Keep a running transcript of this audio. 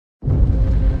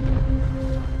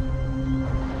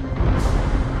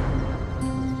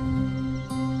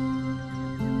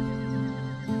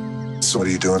So what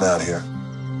are you doing out here?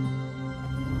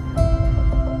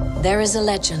 There is a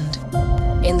legend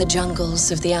in the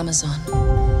jungles of the Amazon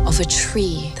of a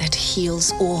tree that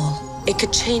heals all. It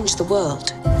could change the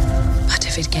world, but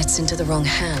if it gets into the wrong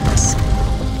hands,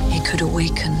 it could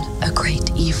awaken a great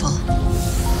evil.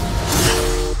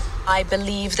 I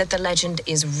believe that the legend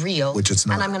is real. Which it's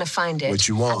not. And I'm going to find it. Which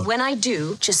you won't. And when I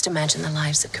do, just imagine the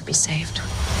lives that could be saved.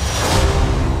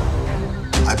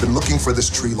 I've been looking for this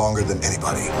tree longer than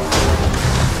anybody.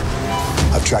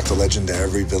 I've tracked the legend to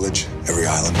every village, every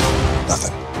island.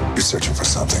 Nothing. You're searching for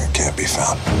something that can't be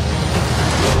found.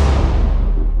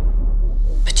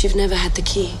 But you've never had the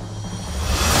key.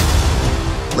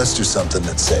 Let's do something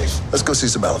that's safe. Let's go see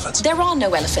some elephants. There are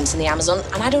no elephants in the Amazon,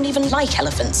 and I don't even like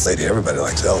elephants. Lady, everybody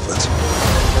likes elephants.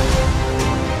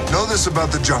 Know this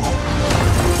about the jungle.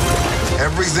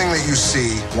 Everything that you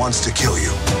see wants to kill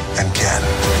you, and can.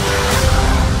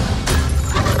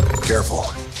 Careful.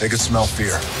 They can smell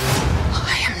fear.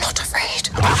 I am not afraid.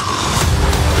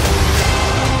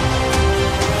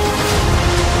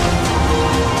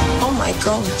 Oh my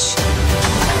gosh.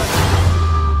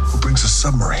 Who brings a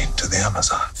submarine to the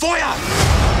Amazon? Feuer! Right.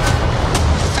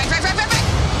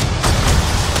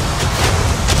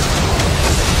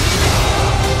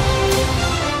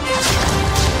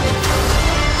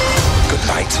 Good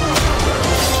night.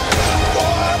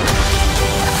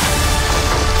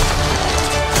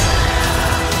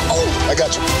 Oh, I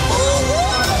got you.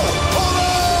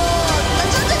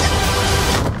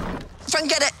 Frank,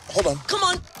 get it. Hold on. Come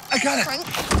on. I got it. Frank.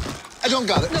 I don't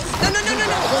got it. No.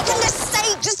 For goodness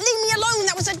sake, just leave me alone.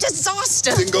 That was a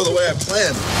disaster. Didn't go the way I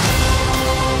planned.